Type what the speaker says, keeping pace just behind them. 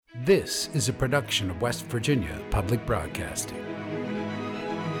This is a production of West Virginia Public Broadcasting.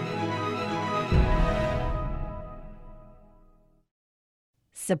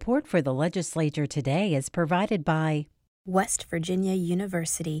 Support for the legislature today is provided by West Virginia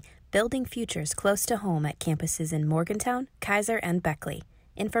University, building futures close to home at campuses in Morgantown, Kaiser, and Beckley.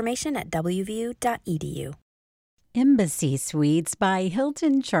 Information at wvu.edu. Embassy Suites by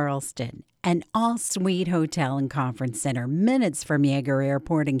Hilton Charleston, an all-suite hotel and conference center minutes from Yeager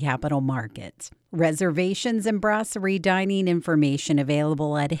Airport and Capital Market. Reservations and brasserie dining information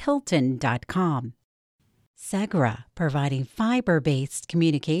available at hilton.com. Segra, providing fiber-based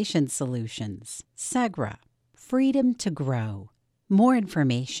communication solutions. Segra, freedom to grow. More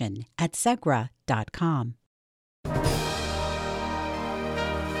information at segra.com.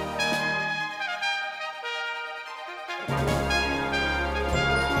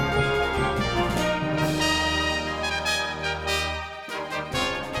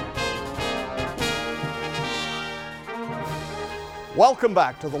 Welcome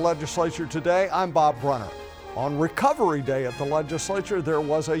back to the legislature today. I'm Bob Brunner. On Recovery Day at the legislature, there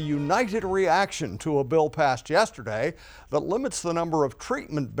was a united reaction to a bill passed yesterday that limits the number of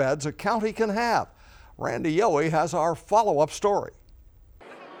treatment beds a county can have. Randy Yohe has our follow-up story.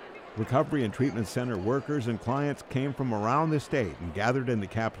 Recovery and treatment center workers and clients came from around the state and gathered in the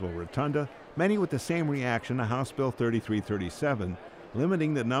Capitol Rotunda, many with the same reaction to House Bill 3337,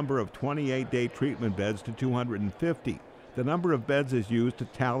 limiting the number of 28-day treatment beds to 250. The number of beds is used to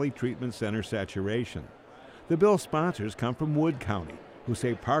tally treatment center saturation. The bill's sponsors come from Wood County, who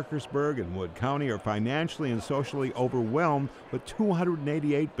say Parkersburg and Wood County are financially and socially overwhelmed with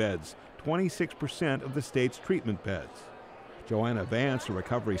 288 beds, 26% of the state's treatment beds. Joanna Vance, a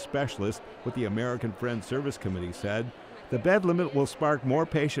recovery specialist with the American Friends Service Committee, said the bed limit will spark more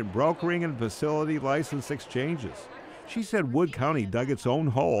patient brokering and facility license exchanges. She said Wood County dug its own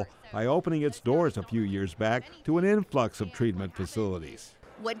hole by opening its doors a few years back to an influx of treatment facilities.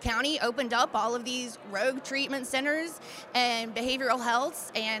 Wood County opened up all of these rogue treatment centers and behavioral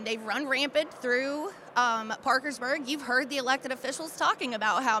healths, and they've run rampant through Parkersburg. You've heard the elected officials talking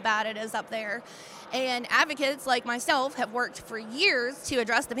about how bad it is up there. And advocates like myself have worked for years to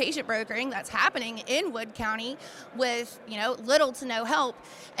address the patient brokering that's happening in Wood County with, little to no help.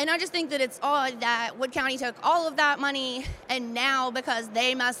 And I just think that it's odd that Wood County took all of that money, and now because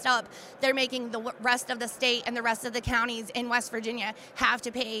they messed up, they're making the rest of the state and the rest of the counties in West Virginia have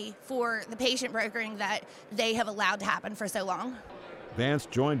to pay for the patient brokering that they have allowed to happen for so long. Vance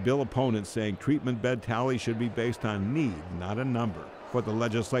joined bill opponents saying treatment bed tally should be based on need, not a number. For the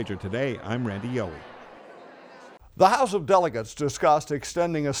legislature today, I'm Randy Yohe. The House of Delegates discussed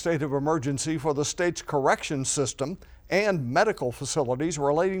extending a state of emergency for the state's corrections system and medical facilities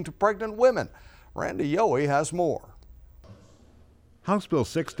relating to pregnant women. Randy Yohe has more. House Bill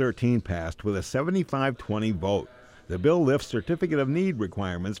 613 passed with a 75-20 vote. The bill lifts certificate of need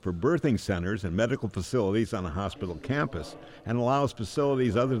requirements for birthing centers and medical facilities on a hospital campus and allows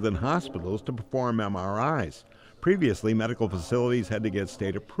facilities other than hospitals to perform MRIs. Previously, medical facilities had to get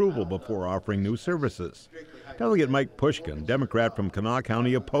state approval before offering new services. Delegate Mike Pushkin, Democrat from Kanawha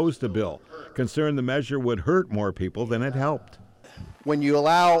County, opposed the bill, concerned the measure would hurt more people than it helped. When you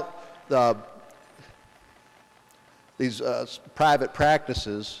allow these private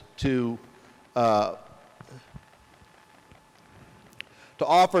practices to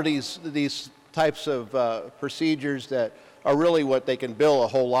offer these types of procedures that are really what they can bill a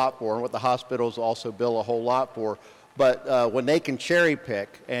whole lot for and what the hospitals also bill a whole lot for. But when they can cherry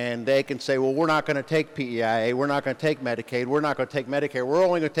pick and they can say, well, we're not going to take PEIA, we're not going to take Medicaid, we're not going to take Medicare, we're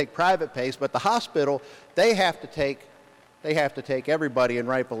only going to take private pays, but the hospital, they have to take everybody, and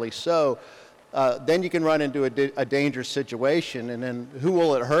rightfully so, then you can run into a dangerous situation. And then who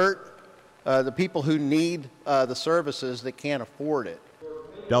will it hurt? The people who need the services that can't afford it.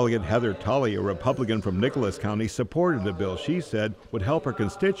 Delegate Heather Tully, a Republican from Nicholas County, supported the bill she said would help her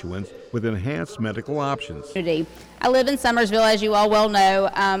constituents with enhanced medical options. I live in Summersville, as you all well know.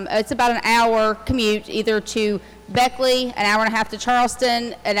 It's about an hour commute either to Beckley, an hour and a half to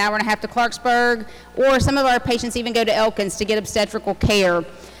Charleston, an hour and a half to Clarksburg, or some of our patients even go to Elkins to get obstetrical care.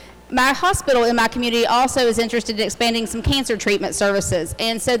 My hospital in my community also is interested in expanding some cancer treatment services,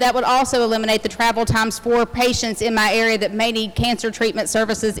 and so that would also eliminate the travel times for patients in my area that may need cancer treatment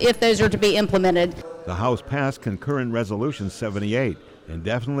services if those are to be implemented. The House passed concurrent Resolution 78,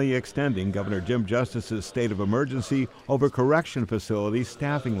 indefinitely extending Governor Jim Justice's state of emergency over correction facilities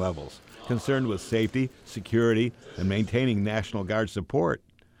staffing levels, concerned with safety, security, and maintaining National Guard support.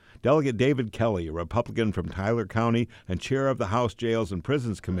 Delegate David Kelly, a Republican from Tyler County and chair of the House Jails and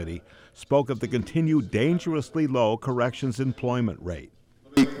Prisons Committee, spoke of the continued dangerously low corrections employment rate.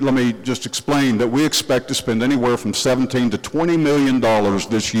 Let me just explain that we expect to spend anywhere from $17 to $20 million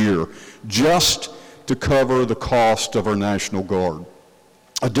this year just to cover the cost of our National Guard.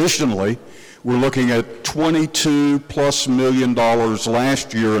 Additionally, we're looking at $22+ million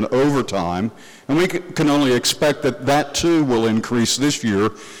last year in overtime, and we can only expect that that too will increase this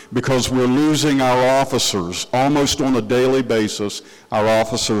year because we're losing our officers. Almost on a daily basis, our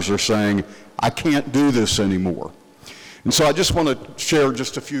officers are saying, I can't do this anymore. And so I just want to share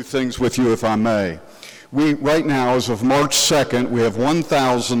just a few things with you, if I may. Right now, as of March 2nd, we have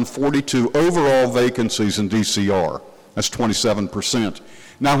 1,042 overall vacancies in DCR. That's 27%.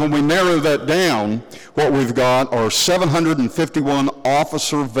 Now, when we narrow that down, what we've got are 751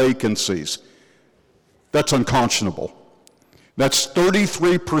 officer vacancies. That's unconscionable. That's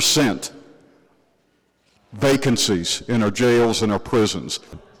 33% vacancies in our jails and our prisons.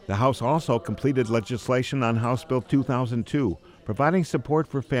 The House also completed legislation on House Bill 2002, providing support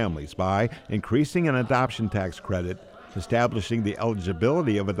for families by increasing an adoption tax credit, establishing the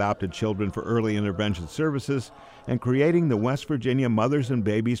eligibility of adopted children for early intervention services, and creating the West Virginia Mothers and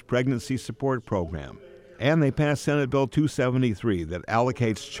Babies Pregnancy Support Program. And they passed Senate Bill 273 that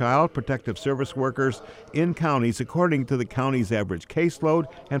allocates child protective service workers in counties according to the county's average caseload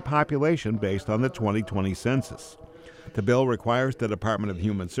and population based on the 2020 census. The bill requires the Department of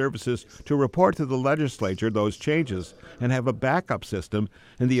Human Services to report to the legislature those changes and have a backup system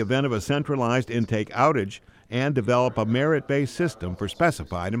in the event of a centralized intake outage and develop a merit-based system for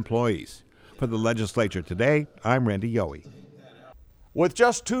specified employees. For the legislature today, I'm Randy Yohe. With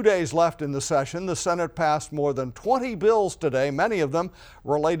just 2 days left in the session, the Senate passed more than 20 bills today, many of them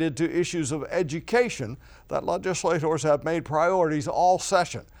related to issues of education that legislators have made priorities all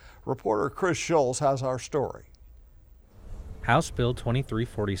session. Reporter Chris Schultz has our story. House Bill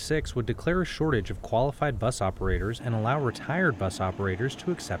 2346 would declare a shortage of qualified bus operators and allow retired bus operators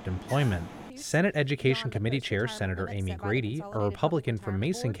to accept employment. Senate Education Committee Chair Senator Amy Grady, a Republican from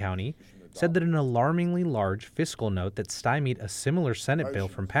Mason County, said that an alarmingly large fiscal note that stymied a similar Senate bill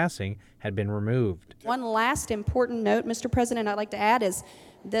from passing had been removed. One last important note, Mr. President, I'd like to add is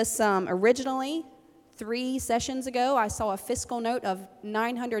this originally 3 sessions ago, I saw a fiscal note of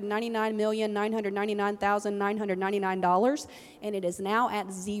 $999,999,999, and it is now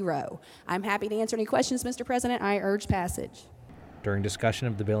at 0. I'm happy to answer any questions, Mr. President. I urge passage. During discussion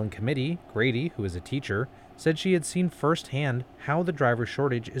of the bill in committee, Grady, who is a teacher, said she had seen firsthand how the driver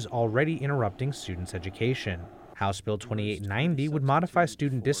shortage is already interrupting students' education. House Bill 2890 would modify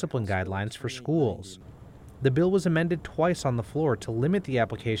student discipline guidelines for schools. The bill was amended twice on the floor to limit the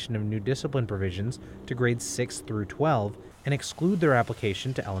application of new discipline provisions to grades 6 through 12 and exclude their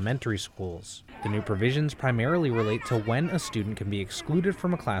application to elementary schools. The new provisions primarily relate to when a student can be excluded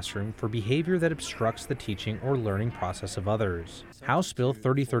from a classroom for behavior that obstructs the teaching or learning process of others. House Bill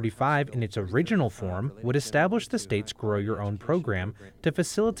 3035 in its original form would establish the state's Grow Your Own program to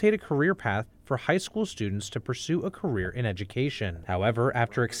facilitate a career path for high school students to pursue a career in education. However,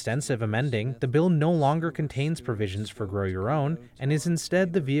 after extensive amending, the bill no longer contains provisions for Grow Your Own and is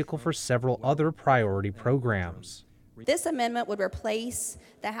instead the vehicle for several other priority programs. This amendment would replace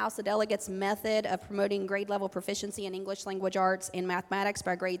the House of Delegates' method of promoting grade-level proficiency in English language arts and mathematics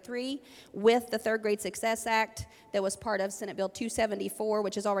by grade 3 with the Third Grade Success Act that was part of Senate Bill 274,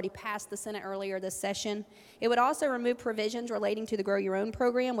 which has already passed the Senate earlier this session. It would also remove provisions relating to the Grow Your Own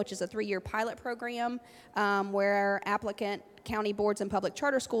program, which is a 3-year pilot program where applicant county boards and public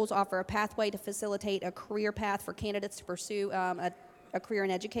charter schools offer a pathway to facilitate a career path for candidates to pursue a career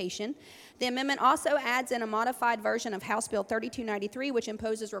in education. The amendment also adds in a modified version of House Bill 3293, which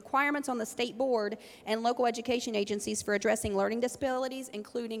imposes requirements on the state board and local education agencies for addressing learning disabilities,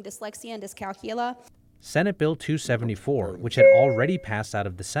 including dyslexia and dyscalculia. Senate Bill 274, which had already passed out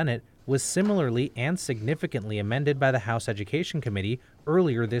of the Senate, was similarly and significantly amended by the House Education Committee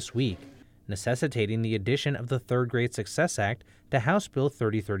earlier this week, necessitating the addition of the Third Grade Success Act to House Bill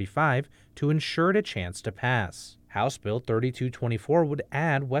 3035 to ensure it a chance to pass. House Bill 3224 would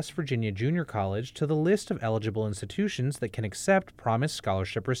add West Virginia Junior College to the list of eligible institutions that can accept Promise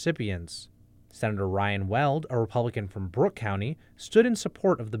Scholarship recipients. Senator Ryan Weld, a Republican from Brooke County, stood in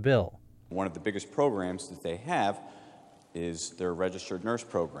support of the bill. One of the biggest programs that they have is their registered nurse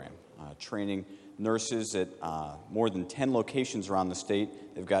program, training nurses at more than 10 locations around the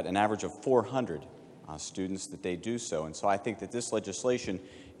state. They've got an average of 400 students that they do so. And so I think that this legislation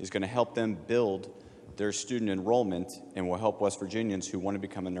is going to help them build their student enrollment and will help West Virginians who want to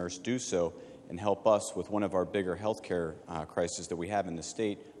become a nurse do so and help us with one of our bigger healthcare crises that we have in the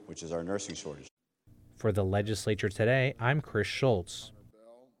state, which is our nursing shortage. For the legislature today, I'm Chris Schultz.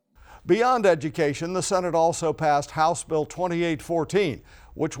 Beyond education, the Senate also passed House Bill 2814,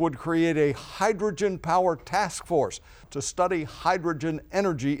 which would create a hydrogen-powered task force to study hydrogen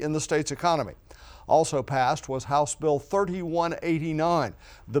energy in the state's economy. Also passed was House Bill 3189,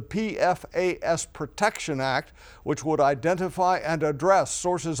 the PFAS Protection Act, which would identify and address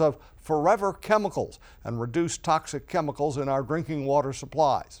sources of forever chemicals and reduce toxic chemicals in our drinking water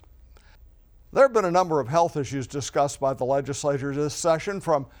supplies. There have been a number of health issues discussed by the legislature this session,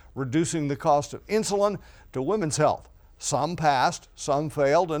 from reducing the cost of insulin to women's health. Some passed, some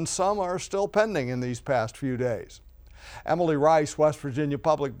failed, and some are still pending in these past few days. Emily Rice, West Virginia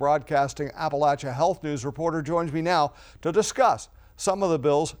Public Broadcasting Appalachia Health News reporter, joins me now to discuss some of the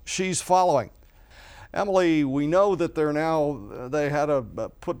bills she's following. Emily, we know that they had to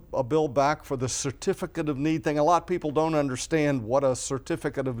put a bill back for the certificate of need thing. A lot of people don't understand what a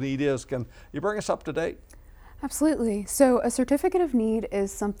certificate of need is. Can you bring us up to date? Absolutely. So a certificate of need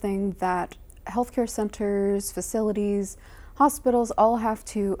is something that healthcare centers, facilities, hospitals all have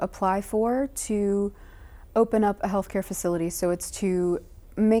to apply for to open up a healthcare facility. So it's to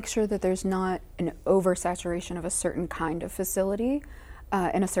make sure that there's not an oversaturation of a certain kind of facility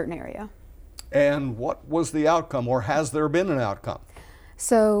in a certain area. And what was the outcome, or has there been an outcome?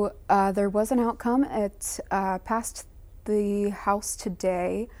 So there was an outcome. It passed the House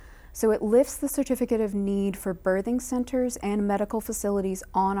today. So it lifts the certificate of need for birthing centers and medical facilities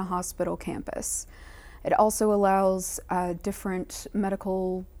on a hospital campus. It also allows different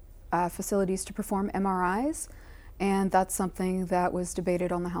medical facilities to perform MRIs, and that's something that was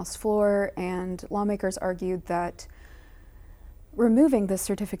debated on the House floor, and lawmakers argued that removing this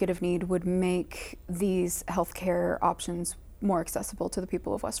certificate of need would make these healthcare options more accessible to the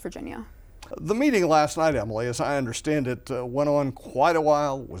people of West Virginia. The meeting last night, Emily, as I understand it, went on quite a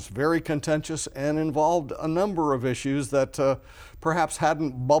while, was very contentious, and involved a number of issues that perhaps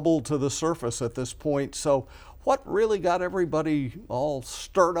hadn't bubbled to the surface at this point. So what really got everybody all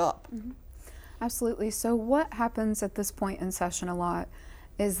stirred up? Mm-hmm. Absolutely. So what happens at this point in session a lot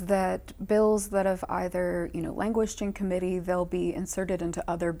is that bills that have either languished in committee, they'll be inserted into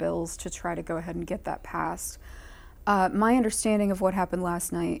other bills to try to go ahead and get that passed. My understanding of what happened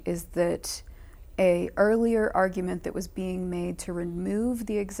last night is that a earlier argument that was being made to remove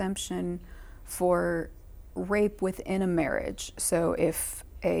the exemption for rape within a marriage. So if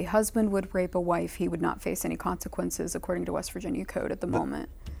a husband would rape a wife, he would not face any consequences according to West Virginia code at the moment.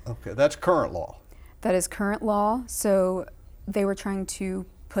 Okay, that's current law. That is current law. So they were trying to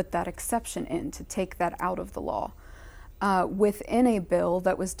put that exception in, to take that out of the law. Within a bill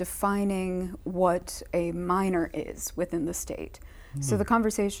that was defining what a minor is within the state. Mm-hmm. So the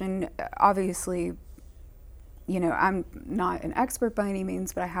conversation, obviously, I'm not an expert by any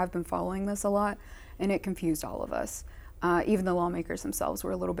means, but I have been following this a lot, and it confused all of us. Even the lawmakers themselves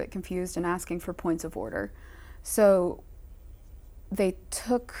were a little bit confused and asking for points of order. So they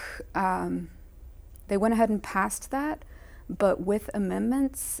went ahead and passed that, but with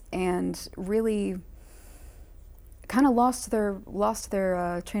amendments, and really kind of lost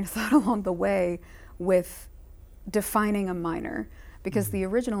their train of thought along the way with defining a minor, because the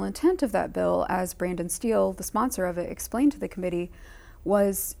original intent of that bill, as Brandon Steele, the sponsor of it, explained to the committee,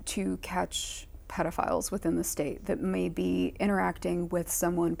 was to catch pedophiles within the state that may be interacting with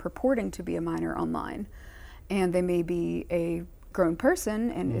someone purporting to be a minor online, and they may be a grown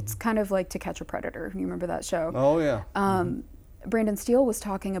person, and it's kind of like To Catch a Predator. You remember that show? Oh yeah. Brandon Steele was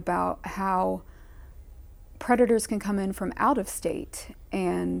talking about how predators can come in from out of state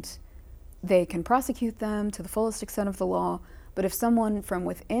and they can prosecute them to the fullest extent of the law, but if someone from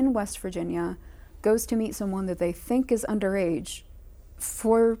within West Virginia goes to meet someone that they think is underage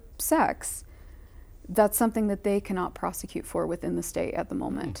for sex, that's something that they cannot prosecute for within the state at the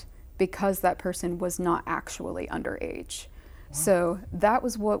moment, because that person was not actually underage. Wow. So that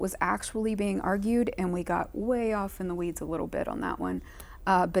was what was actually being argued, and we got way off in the weeds a little bit on that one.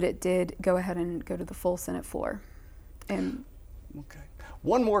 But it did go ahead and go to the full Senate floor. And okay.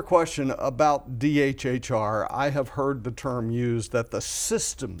 One more question about DHHR. I have heard the term used that the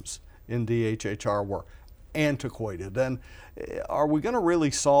systems in DHHR were antiquated. And are we going to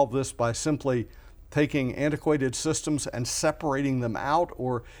really solve this by simply taking antiquated systems and separating them out,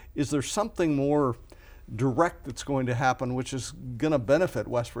 or is there something more direct that's going to happen which is going to benefit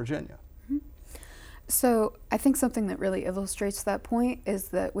West Virginia? So I think something that really illustrates that point is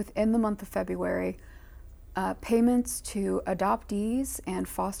that within the month of February, payments to adoptees and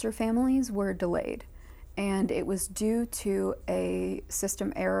foster families were delayed. And it was due to a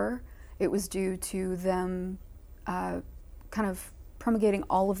system error. It was due to them kind of promulgating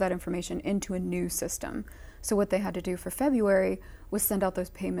all of that information into a new system. So what they had to do for February was send out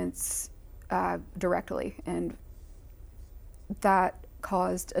those payments directly. And that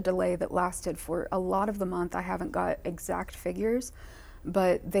caused a delay that lasted for a lot of the month. I haven't got exact figures,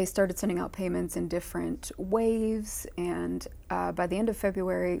 but they started sending out payments in different waves, and by the end of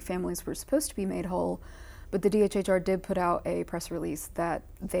February, families were supposed to be made whole, but the DHHR did put out a press release that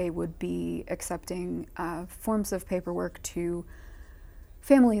they would be accepting forms of paperwork to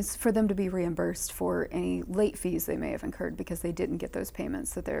families for them to be reimbursed for any late fees they may have incurred because they didn't get those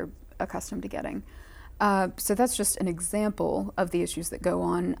payments that they're accustomed to getting. So that's just an example of the issues that go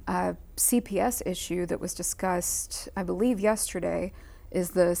on. CPS issue that was discussed, I believe, yesterday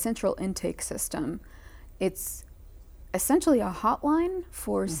is the central intake system. It's essentially a hotline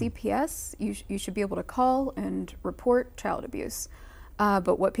for CPS. You should be able to call and report child abuse.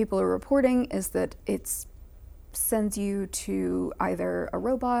 But what people are reporting is that it sends you to either a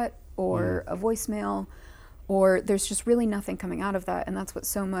robot or a voicemail, or there's just really nothing coming out of that. And that's what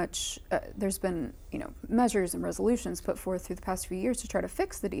so much, there's been measures and resolutions put forth through the past few years to try to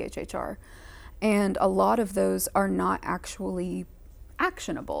fix the DHHR. And a lot of those are not actually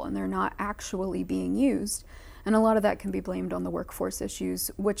actionable, and they're not actually being used. And a lot of that can be blamed on the workforce issues,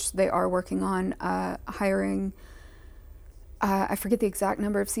 which they are working on, hiring, I forget the exact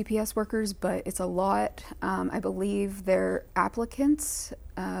number of CPS workers, but it's a lot. I believe their applicant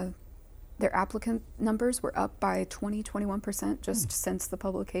numbers were up by 21% just since the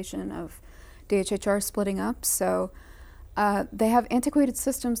publication of DHHR splitting up. So they have antiquated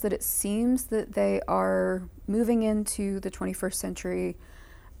systems that it seems that they are moving into the 21st century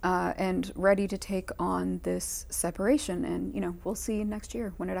and ready to take on this separation. And, we'll see next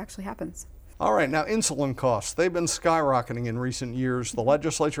year when it actually happens. All right, now insulin costs, they've been skyrocketing in recent years. The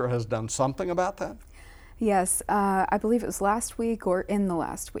legislature has done something about that? Yes, I believe it was last week or in the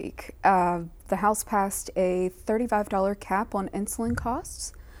last week. The House passed a $35 cap on insulin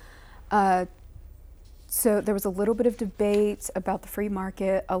costs. So there was a little bit of debate about the free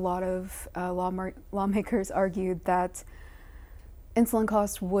market. A lot of lawmakers argued that insulin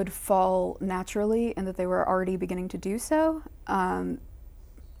costs would fall naturally and that they were already beginning to do so.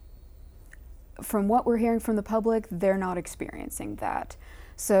 From what we're hearing from the public, they're not experiencing that.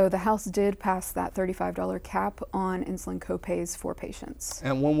 So the House did pass that $35 cap on insulin copays for patients.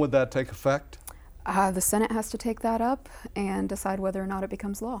 And when would that take effect? The Senate has to take that up and decide whether or not it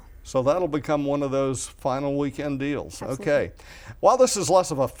becomes law. So that'll become one of those final weekend deals. Absolutely. Okay. While this is less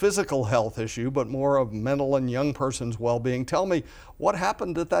of a physical health issue, but more of mental and young person's well-being, tell me what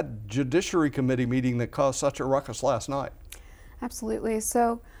happened at that Judiciary Committee meeting that caused such a ruckus last night? Absolutely.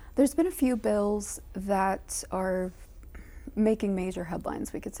 So there's been a few bills that are making major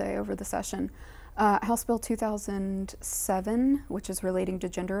headlines, we could say, over the session. House Bill 2007, which is relating to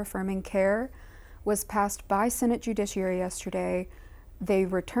gender-affirming care, was passed by Senate Judiciary yesterday. They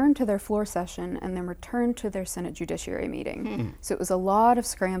returned to their floor session and then returned to their Senate Judiciary meeting. So it was a lot of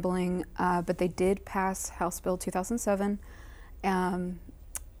scrambling, but they did pass House Bill 2007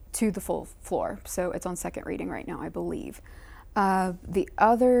 to the full floor. So it's on second reading right now, I believe. The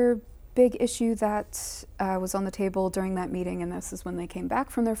other big issue that was on the table during that meeting, and this is when they came back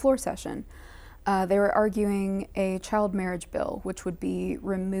from their floor session, they were arguing a child marriage bill, which would be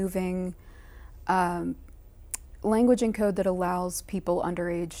removing language in code that allows people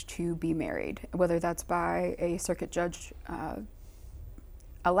underage to be married, whether that's by a circuit judge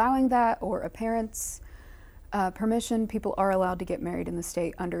allowing that or a parent's permission. People are allowed to get married in the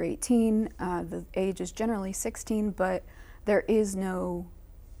state under 18. The age is generally 16, but there is no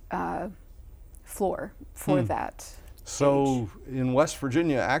floor for that. So in West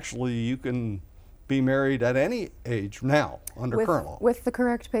Virginia, actually, you can be married at any age now under current law. With the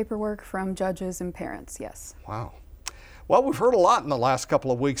correct paperwork from judges and parents, yes. Wow. Well, we've heard a lot in the last couple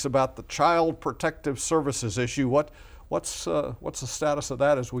of weeks about the Child Protective Services issue. What's the status of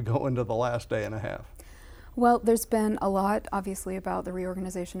that as we go into the last day and a half? Well, there's been a lot, obviously, about the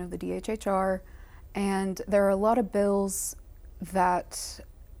reorganization of the DHHR, and there are a lot of bills that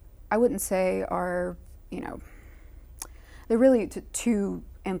I wouldn't say are, they're really to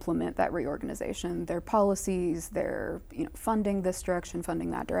implement that reorganization. Their policies, their funding this direction, funding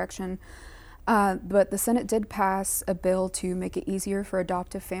that direction. But the Senate did pass a bill to make it easier for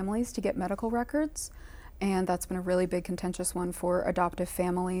adoptive families to get medical records, and that's been a really big contentious one for adoptive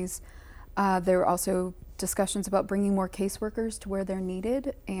families. There were also discussions about bringing more caseworkers to where they're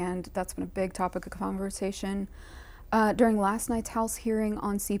needed, and that's been a big topic of conversation. During last night's House hearing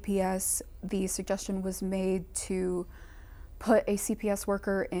on CPS, the suggestion was made to put a CPS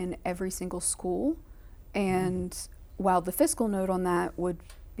worker in every single school, and while the fiscal note on that would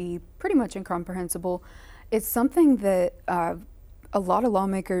be pretty much incomprehensible, it's something that a lot of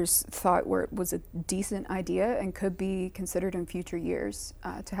lawmakers thought it was a decent idea and could be considered in future years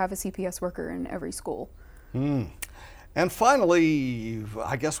to have a CPS worker in every school. And finally,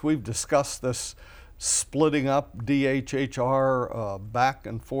 I guess we've discussed this splitting up DHHR back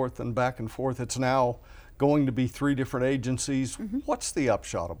and forth and back and forth. It's now going to be 3 different agencies. What's the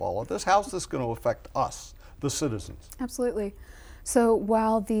upshot of all of this? How's this going to affect us, the citizens? Absolutely. So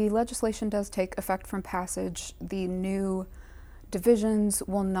while the legislation does take effect from passage, the new divisions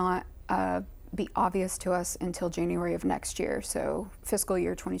will not be obvious to us until January of next year. So fiscal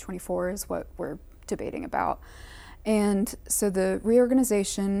year 2024 is what we're debating about. And so the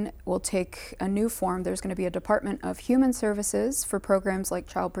reorganization will take a new form. There's going to be a Department of Human Services for programs like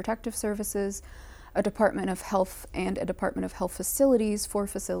Child Protective Services, a Department of Health, and a Department of Health Facilities for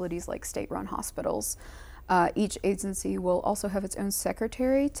facilities like state-run hospitals. Each agency will also have its own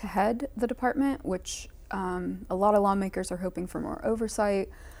secretary to head the department, which a lot of lawmakers are hoping for more oversight,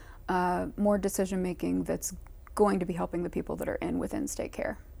 more decision-making that's going to be helping the people that are within state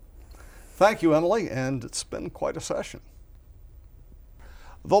care. Thank you, Emily, and it's been quite a session.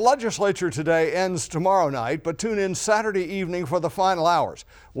 The legislature today ends tomorrow night, but tune in Saturday evening for the final hours.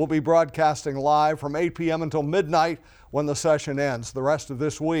 We'll be broadcasting live from 8 p.m. until midnight when the session ends. The rest of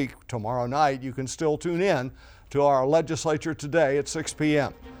this week, tomorrow night, you can still tune in to our legislature today at 6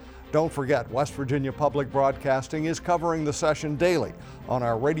 p.m. Don't forget, West Virginia Public Broadcasting is covering the session daily on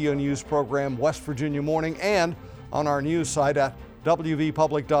our radio news program, West Virginia Morning, and on our news site at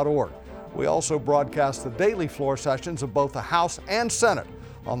wvpublic.org. We also broadcast the daily floor sessions of both the House and Senate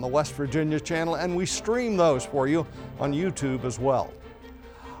on the West Virginia channel, and we stream those for you on YouTube as well.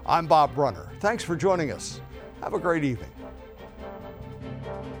 I'm Bob Brunner. Thanks for joining us. Have a great evening.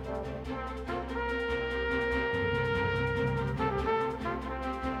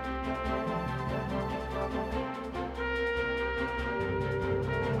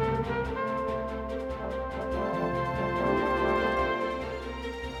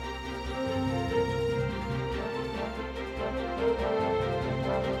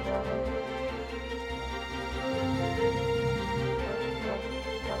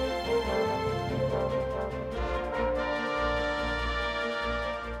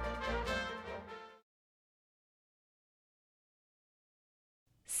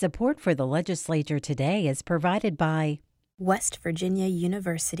 Support for the legislature today is provided by West Virginia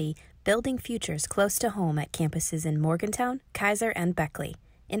University, building futures close to home at campuses in Morgantown, Kaiser, and Beckley.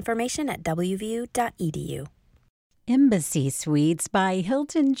 Information at wvu.edu. Embassy Suites by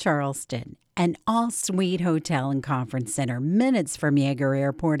Hilton Charleston, an all-suite hotel and conference center minutes from Yeager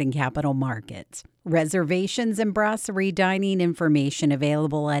Airport and Capital Markets. Reservations and brasserie dining information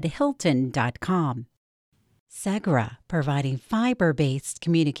available at hilton.com. Segra, providing fiber-based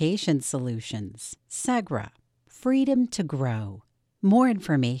communication solutions. Segra, freedom to grow. More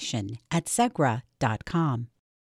information at segra.com.